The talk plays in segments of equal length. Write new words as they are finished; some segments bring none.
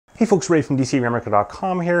Hey folks, Ray from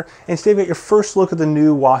DCRainmaker.com here, and today we got your first look at the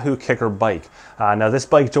new Wahoo KICKR Bike. Now this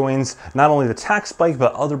bike joins not only the Tacx bike,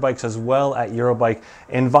 but other bikes as well at Eurobike,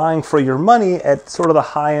 and vying for your money at sort of the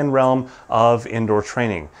high-end realm of indoor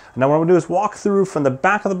training. Now what I'm gonna do is walk through from the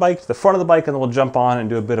back of the bike to the front of the bike, and then we'll jump on and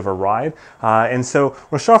do a bit of a ride. And so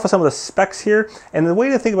we'll start off with some of the specs here. And the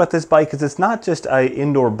way to think about this bike is it's not just an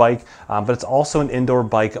indoor bike, but it's also an indoor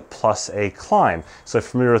bike plus a climb. So if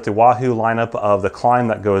you're familiar with the Wahoo lineup of the climb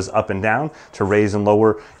that goes up and down to raise and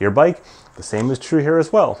lower your bike, the same is true here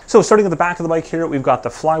as well. So starting at the back of the bike here, we've got the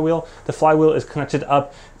flywheel. The flywheel is connected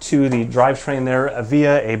up to the drivetrain there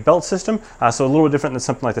via a belt system. So a little bit different than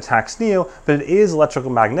something like the Tacx NEO, but it is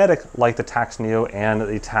electromagnetic like the Tacx NEO and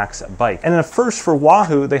the Tacx bike. And then first for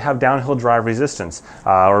Wahoo, they have downhill drive resistance,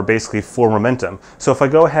 or basically floor momentum. So if I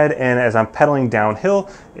go ahead and as I'm pedaling downhill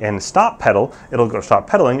and stop pedal, it'll go stop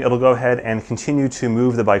pedaling, it'll go ahead and continue to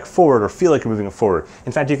move the bike forward or feel like you're moving it forward.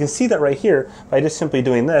 In fact, you can see that right here by just simply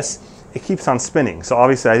doing this, it keeps on spinning. So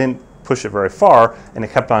obviously I didn't push it very far and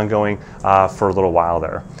it kept on going for a little while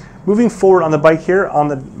there. Moving forward on the bike here, on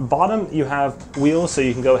the bottom you have wheels, so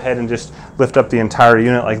you can go ahead and just lift up the entire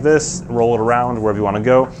unit like this, roll it around wherever you want to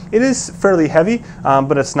go. It is fairly heavy,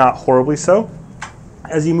 but it's not horribly so.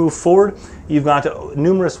 As you move forward, you've got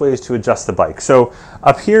numerous ways to adjust the bike. So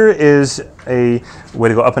up here is a way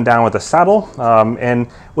to go up and down with the saddle.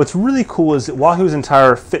 And what's really cool is Wahoo's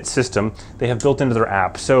entire fit system, they have built into their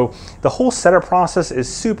app. So the whole setup process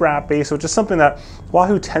is super app-based, which is something that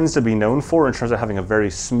Wahoo tends to be known for in terms of having a very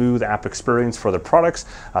smooth app experience for their products.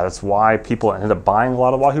 That's why people end up buying a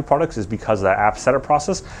lot of Wahoo products, is because of that app setup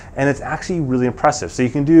process. And it's actually really impressive. So you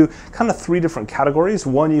can do kind of 3 different categories.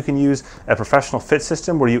 One, you can use a professional fit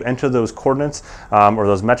system where you enter those coordinates or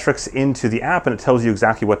those metrics into the app, and it tells you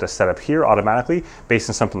exactly what to set up here automatically based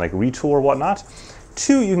on something like Retool or whatnot.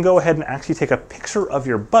 2, you can go ahead and actually take a picture of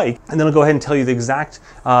your bike, and then it'll go ahead and tell you the exact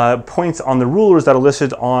points on the rulers that are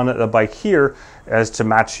listed on the bike here as to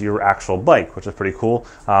match your actual bike, which is pretty cool.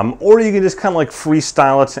 Or you can just kind of like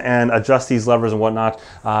freestyle it and adjust these levers and whatnot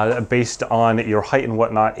based on your height and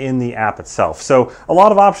whatnot in the app itself. So a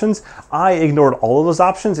lot of options. I ignored all of those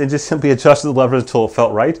options and just simply adjusted the levers until it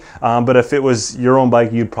felt right. But if it was your own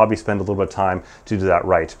bike, you'd probably spend a little bit of time to do that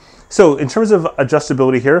right. So in terms of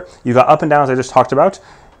adjustability here, you've got up and down as I just talked about.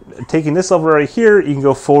 Taking this lever right here, you can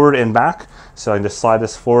go forward and back. So I can just slide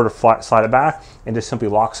this forward or slide it back and just simply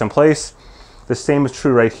locks in place. The same is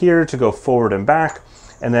true right here to go forward and back,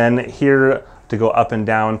 and then here to go up and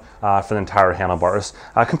down for the entire handlebars.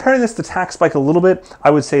 Comparing this to the Tacx bike a little bit,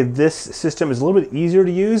 I would say this system is a little bit easier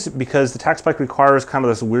to use because the Tacx bike requires kind of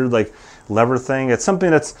this weird like lever thing. It's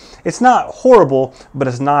something it's not horrible, but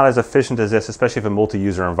it's not as efficient as this, especially if a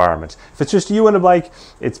multi-user environment. If it's just you and a bike,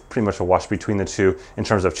 it's pretty much a wash between the two in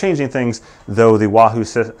terms of changing things, though the Wahoo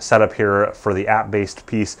setup here for the app-based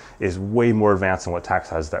piece is way more advanced than what Tacx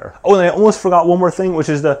has there. Oh, and I almost forgot one more thing, which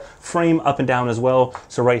is the frame up and down as well.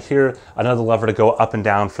 So right here, another lever to go up and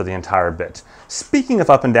down for the entire bit. Speaking of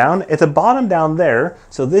up and down, at the bottom down there,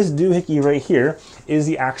 so this doohickey right here is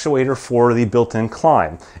the actuator for the built-in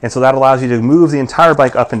climb. And so that allows you to move the entire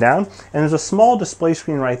bike up and down. And there's a small display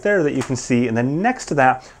screen right there that you can see. And then next to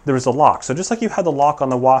that, there's a lock. So just like you had the lock on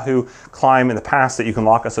the Wahoo climb in the past that you can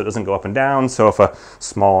lock it so it doesn't go up and down. So if a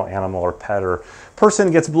small animal or pet or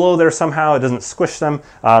person gets below there somehow, it doesn't squish them.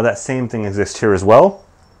 That same thing exists here as well.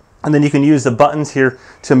 And then you can use the buttons here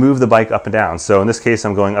to move the bike up and down. So in this case,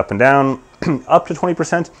 I'm going up and down, up to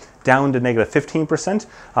 20%, down to negative 15%. And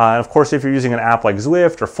of course, if you're using an app like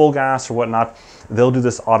Zwift or Full Gas or whatnot, they'll do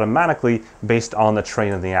this automatically based on the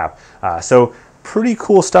terrain of the app. So pretty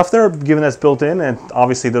cool stuff there, given that's built in, and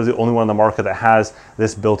obviously they're the only one on the market that has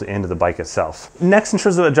this built into the bike itself. Next, in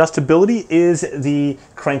terms of adjustability, is the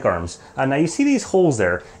crank arms. Now you see these holes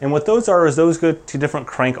there, and what those are is those go to different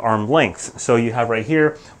crank arm lengths. So you have right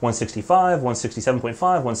here 165, 167.5,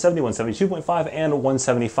 170, 172.5, and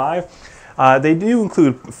 175. They do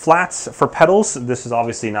include flats for pedals. This is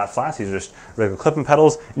obviously not flats, these are just regular clip-in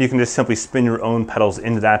pedals. And you can just simply spin your own pedals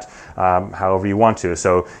into that however you want to.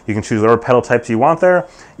 So you can choose whatever pedal types you want there.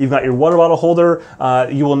 You've got your water bottle holder.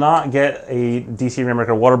 You will not get a DC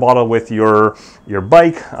Rainmaker water bottle with your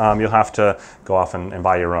bike. You'll have to go off and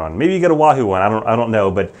buy your own. Maybe you get a Wahoo one, I don't know,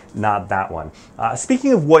 but not that one.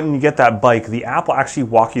 Speaking of when you get that bike, the app will actually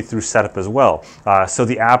walk you through setup as well. So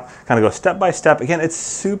the app kind of goes step by step. Again, it's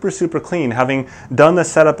super, super clean. Having done the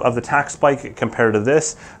setup of the Tacx bike compared to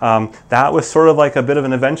this, that was sort of like a bit of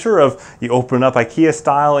an adventure of you open up IKEA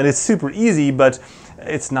style, and it's super easy, but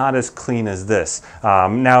it's not as clean as this.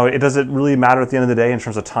 Now, does it really matter at the end of the day in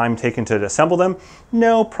terms of time taken to assemble them?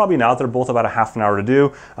 No, probably not. They're both about a half an hour to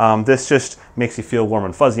do. This just makes you feel warm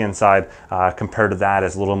and fuzzy inside. Compared to that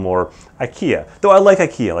is a little more IKEA. Though I like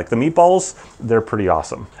IKEA, like the meatballs, they're pretty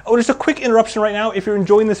awesome. Oh, just a quick interruption right now. If you're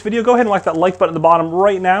enjoying this video, go ahead and whack that like button at the bottom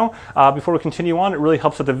right now. Before we continue on, it really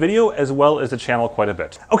helps with the video as well as the channel quite a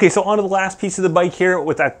bit. Okay, so on to the last piece of the bike here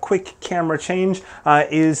with that quick camera change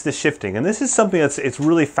is the shifting. And this is something it's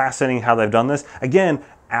really fascinating how they've done this. Again,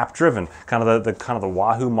 app driven, kind of the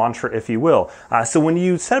Wahoo mantra, if you will. So when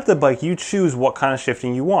you set up the bike, you choose what kind of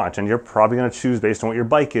shifting you want, and you're probably going to choose based on what your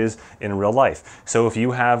bike is in real life. So if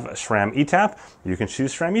you have SRAM ETAP, you can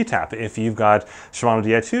choose SRAM ETAP. If you've got Shimano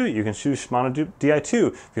Di2, you can choose Shimano Di2.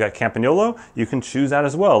 If you got Campagnolo, you can choose that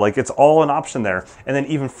as well. Like, it's all an option there. And then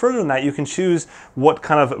even further than that, you can choose what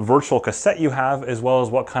kind of virtual cassette you have, as well as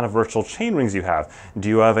what kind of virtual chain rings you have. Do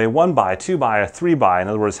you have a 1x, 2x, a 3x? In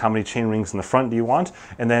other words, how many chain rings in the front do you want?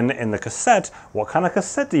 And then in the cassette, what kind of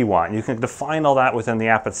cassette do you want? You can define all that within the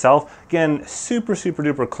app itself. Again, super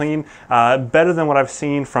duper clean. Better than what I've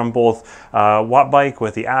seen from both Wattbike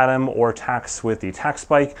with the Atom or Tacx with the Tacx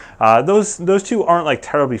bike. Those two aren't like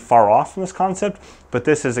terribly far off from this concept, but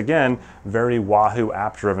this is, again, very Wahoo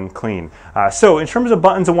app driven clean. So in terms of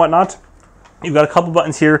buttons and whatnot, you've got a couple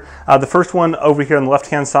buttons here. The first one over here on the left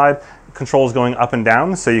hand side controls going up and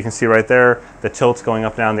down, so you can see right there the tilt's going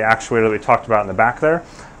up and down, the actuator that we talked about in the back there.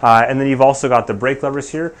 And then you've also got the brake levers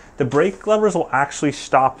here. The brake levers will actually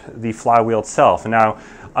stop the flywheel itself. And now,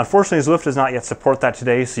 unfortunately, Zwift does not yet support that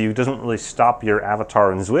today, so it doesn't really stop your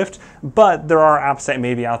avatar in Zwift, but there are apps that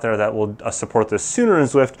may be out there that will support this sooner in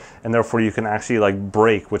Zwift, and therefore you can actually like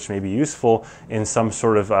brake, which may be useful in some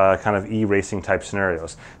sort of kind of e-racing type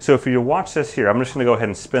scenarios. So if you watch this here, I'm just gonna go ahead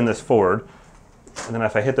and spin this forward, and then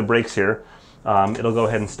if I hit the brakes here, it'll go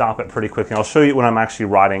ahead and stop it pretty quickly. And I'll show you when I'm actually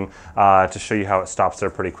riding to show you how it stops there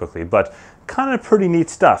pretty quickly. But kind of pretty neat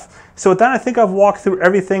stuff. So with that, I think I've walked through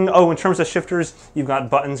everything. Oh, in terms of shifters, you've got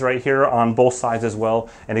buttons right here on both sides as well.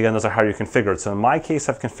 And again, those are how you configure it. So in my case,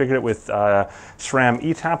 I've configured it with SRAM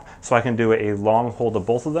ETAP, so I can do a long hold of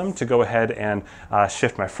both of them to go ahead and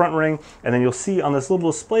shift my front ring. And then you'll see on this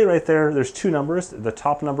little display right there, there's two numbers. The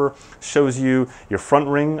top number shows you your front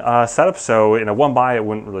ring setup. So in a 1x, it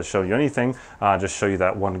wouldn't really show you anything, just show you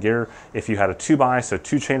that one gear. If you had a 2x, so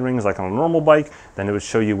two chain rings like on a normal bike, then it would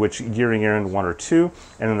show you which gearing you're in, 1 or 2.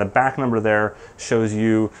 And then the back number there shows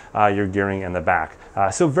you your gearing in the back.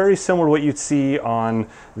 So very similar to what you'd see on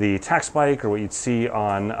the Tacx bike or what you'd see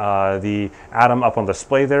on the Atom up on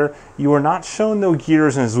display there. You are not shown no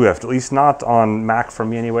gears in Zwift, at least not on Mac for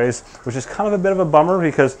me anyways, which is kind of a bit of a bummer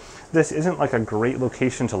because this isn't like a great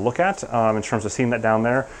location to look at in terms of seeing that down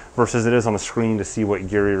there versus it is on the screen to see what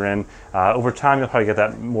gear you're in. Over time, you'll probably get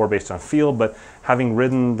that more based on feel, but having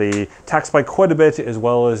ridden the Tacx bike quite a bit as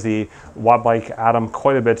well as the Wattbike Atom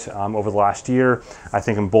quite a bit over the last year, I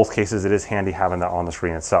think in both cases it is handy having that on the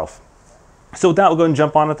screen itself. So with that, we'll go ahead and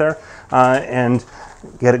jump on it there and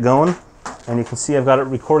get it going. And you can see I've got it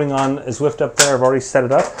recording on Zwift up there. I've already set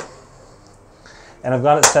it up. And I've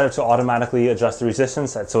got it set up to automatically adjust the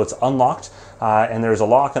resistance, so it's unlocked. And there's a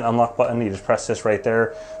lock and unlock button. You just press this right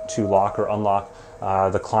there to lock or unlock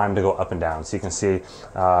the climb to go up and down. So you can see,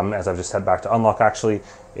 as I've just head back to unlock, actually,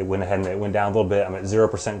 it went ahead and it went down a little bit. I'm at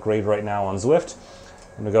 0% grade right now on Zwift.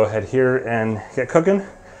 I'm gonna go ahead here and get cooking.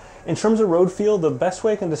 In terms of road feel, the best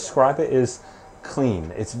way I can describe it is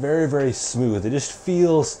clean. It's very smooth. It just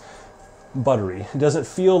feels buttery. It doesn't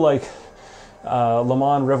feel like Le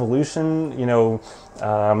Mans Revolution, you know,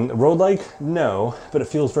 road-like, no, but it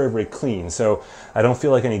feels very clean. So I don't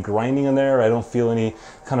feel like any grinding in there. I don't feel any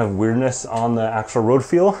kind of weirdness on the actual road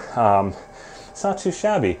feel. It's not too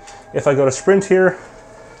shabby. If I go to sprint here,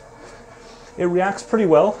 it reacts pretty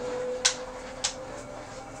well.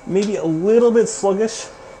 Maybe a little bit sluggish,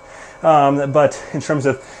 but in terms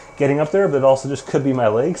of getting up there, but it also just could be my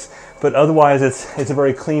legs. But otherwise, it's a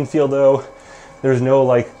very clean feel though. There's no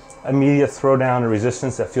like immediate throwdown or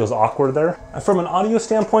resistance that feels awkward there. From an audio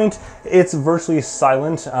standpoint, it's virtually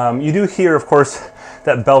silent. You do hear, of course,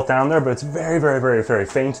 that belt down there, but it's very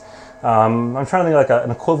faint. I'm trying to think like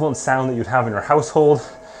an equivalent sound that you'd have in your household.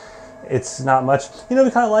 It's not much. You know,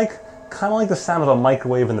 we kind of like the sound of a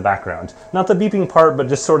microwave in the background. Not the beeping part, but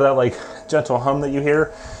just sort of that like gentle hum that you hear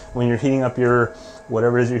when you're heating up your,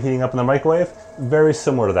 whatever it is you're heating up in the microwave. Very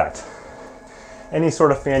similar to that. Any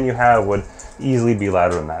sort of fan you have would easily be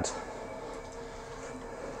louder than that.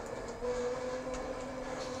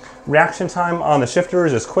 Reaction time on the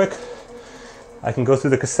shifters is quick. I can go through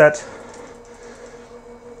the cassette.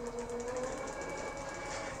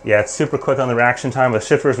 Yeah, it's super quick on the reaction time with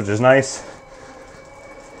shifters, which is nice.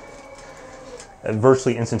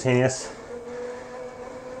 Virtually instantaneous.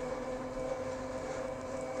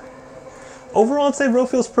 overall I'd say road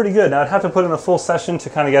feels pretty good. Now I'd have to put in a full session to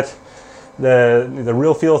kind of get the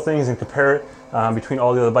real feel of things and compare it between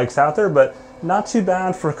all the other bikes out there, but not too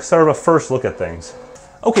bad for sort of a first look at things.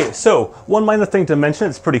 Okay, so one minor thing to mention,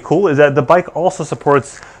 it's pretty cool, is that the bike also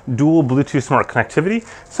supports dual Bluetooth smart connectivity,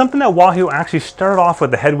 something that Wahoo actually started off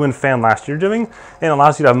with the headwind fan last year doing, and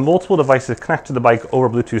allows you to have multiple devices connect to the bike over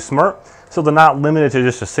Bluetooth smart, so they're not limited to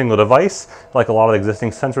just a single device like a lot of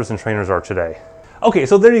existing sensors and trainers are today. Okay,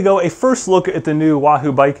 so there you go, a first look at the new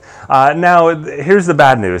Wahoo bike. Now, here's the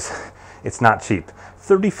bad news. It's not cheap.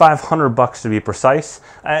 $3,500 to be precise.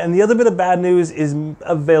 And the other bit of bad news is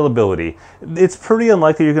availability. It's pretty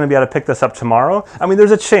unlikely you're going to be able to pick this up tomorrow. I mean,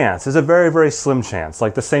 there's a chance. There's a very, very slim chance.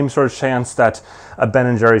 Like the same sort of chance that a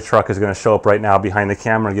Ben & Jerry truck is going to show up right now behind the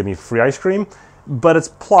camera and give me free ice cream. But it's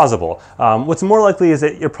plausible. What's more likely is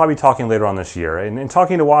that you're probably talking later on this year. And in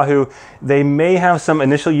talking to Wahoo, they may have some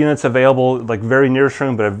initial units available, like very near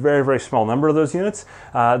term, but a very, very small number of those units.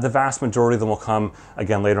 The vast majority of them will come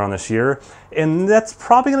again later on this year. And that's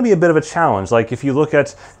probably going to be a bit of a challenge. Like if you look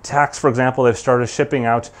at Tacx, for example, they've started shipping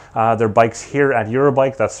out their bikes here at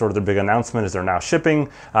Eurobike. That's sort of their big announcement, is they're now shipping.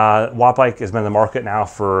 Wattbike has been in the market now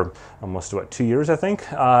for almost, 2 years, I think,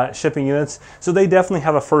 shipping units. So they definitely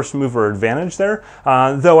have a first mover advantage there.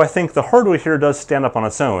 Though I think the hardware here does stand up on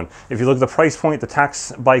its own. If you look at the price point, the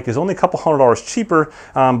Tacx bike is only a couple $100 cheaper,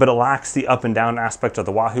 but it lacks the up and down aspect of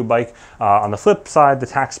the Wahoo bike. On the flip side, the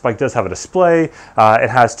Tacx bike does have a display. It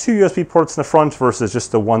has 2 USB ports in the front versus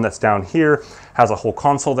just the one that's down here. Has a whole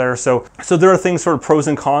console there. So there are things, sort of pros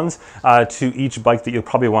and cons to each bike that you'll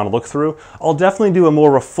probably want to look through. I'll definitely do a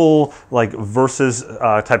more of a full like versus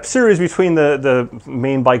type series between the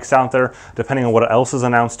main bikes out there, depending on what else is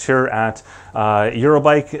announced here at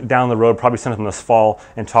Eurobike down the road, probably sometime this fall,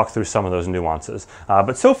 and talk through some of those nuances.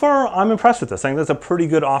 But so far, I'm impressed with this. I think that's a pretty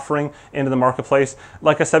good offering into the marketplace.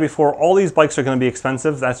 Like I said before, all these bikes are going to be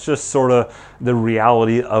expensive. That's just sort of the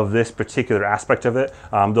reality of this particular aspect of it.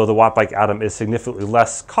 Though the Wattbike Atom is significantly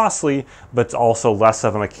less costly, but also less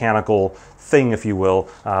of a mechanical thing, if you will,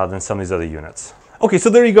 than some of these other units. Okay,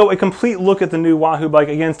 so there you go, a complete look at the new Wahoo bike.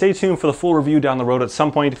 Again, stay tuned for the full review down the road at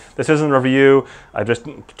some point. This isn't a review. I just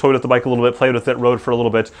toyed with the bike a little bit, played with it, rode for a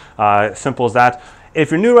little bit. Simple as that.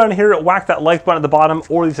 If you're new around here, whack that like button at the bottom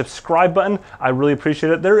or the subscribe button. I really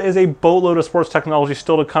appreciate it. There is a boatload of sports technology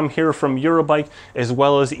still to come here from Eurobike, as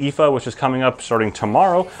well as IFA, which is coming up starting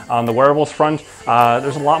tomorrow on the wearables front.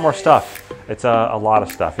 There's a lot more stuff. It's a lot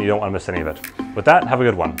of stuff. You don't want to miss any of it. With that, have a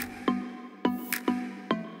good one.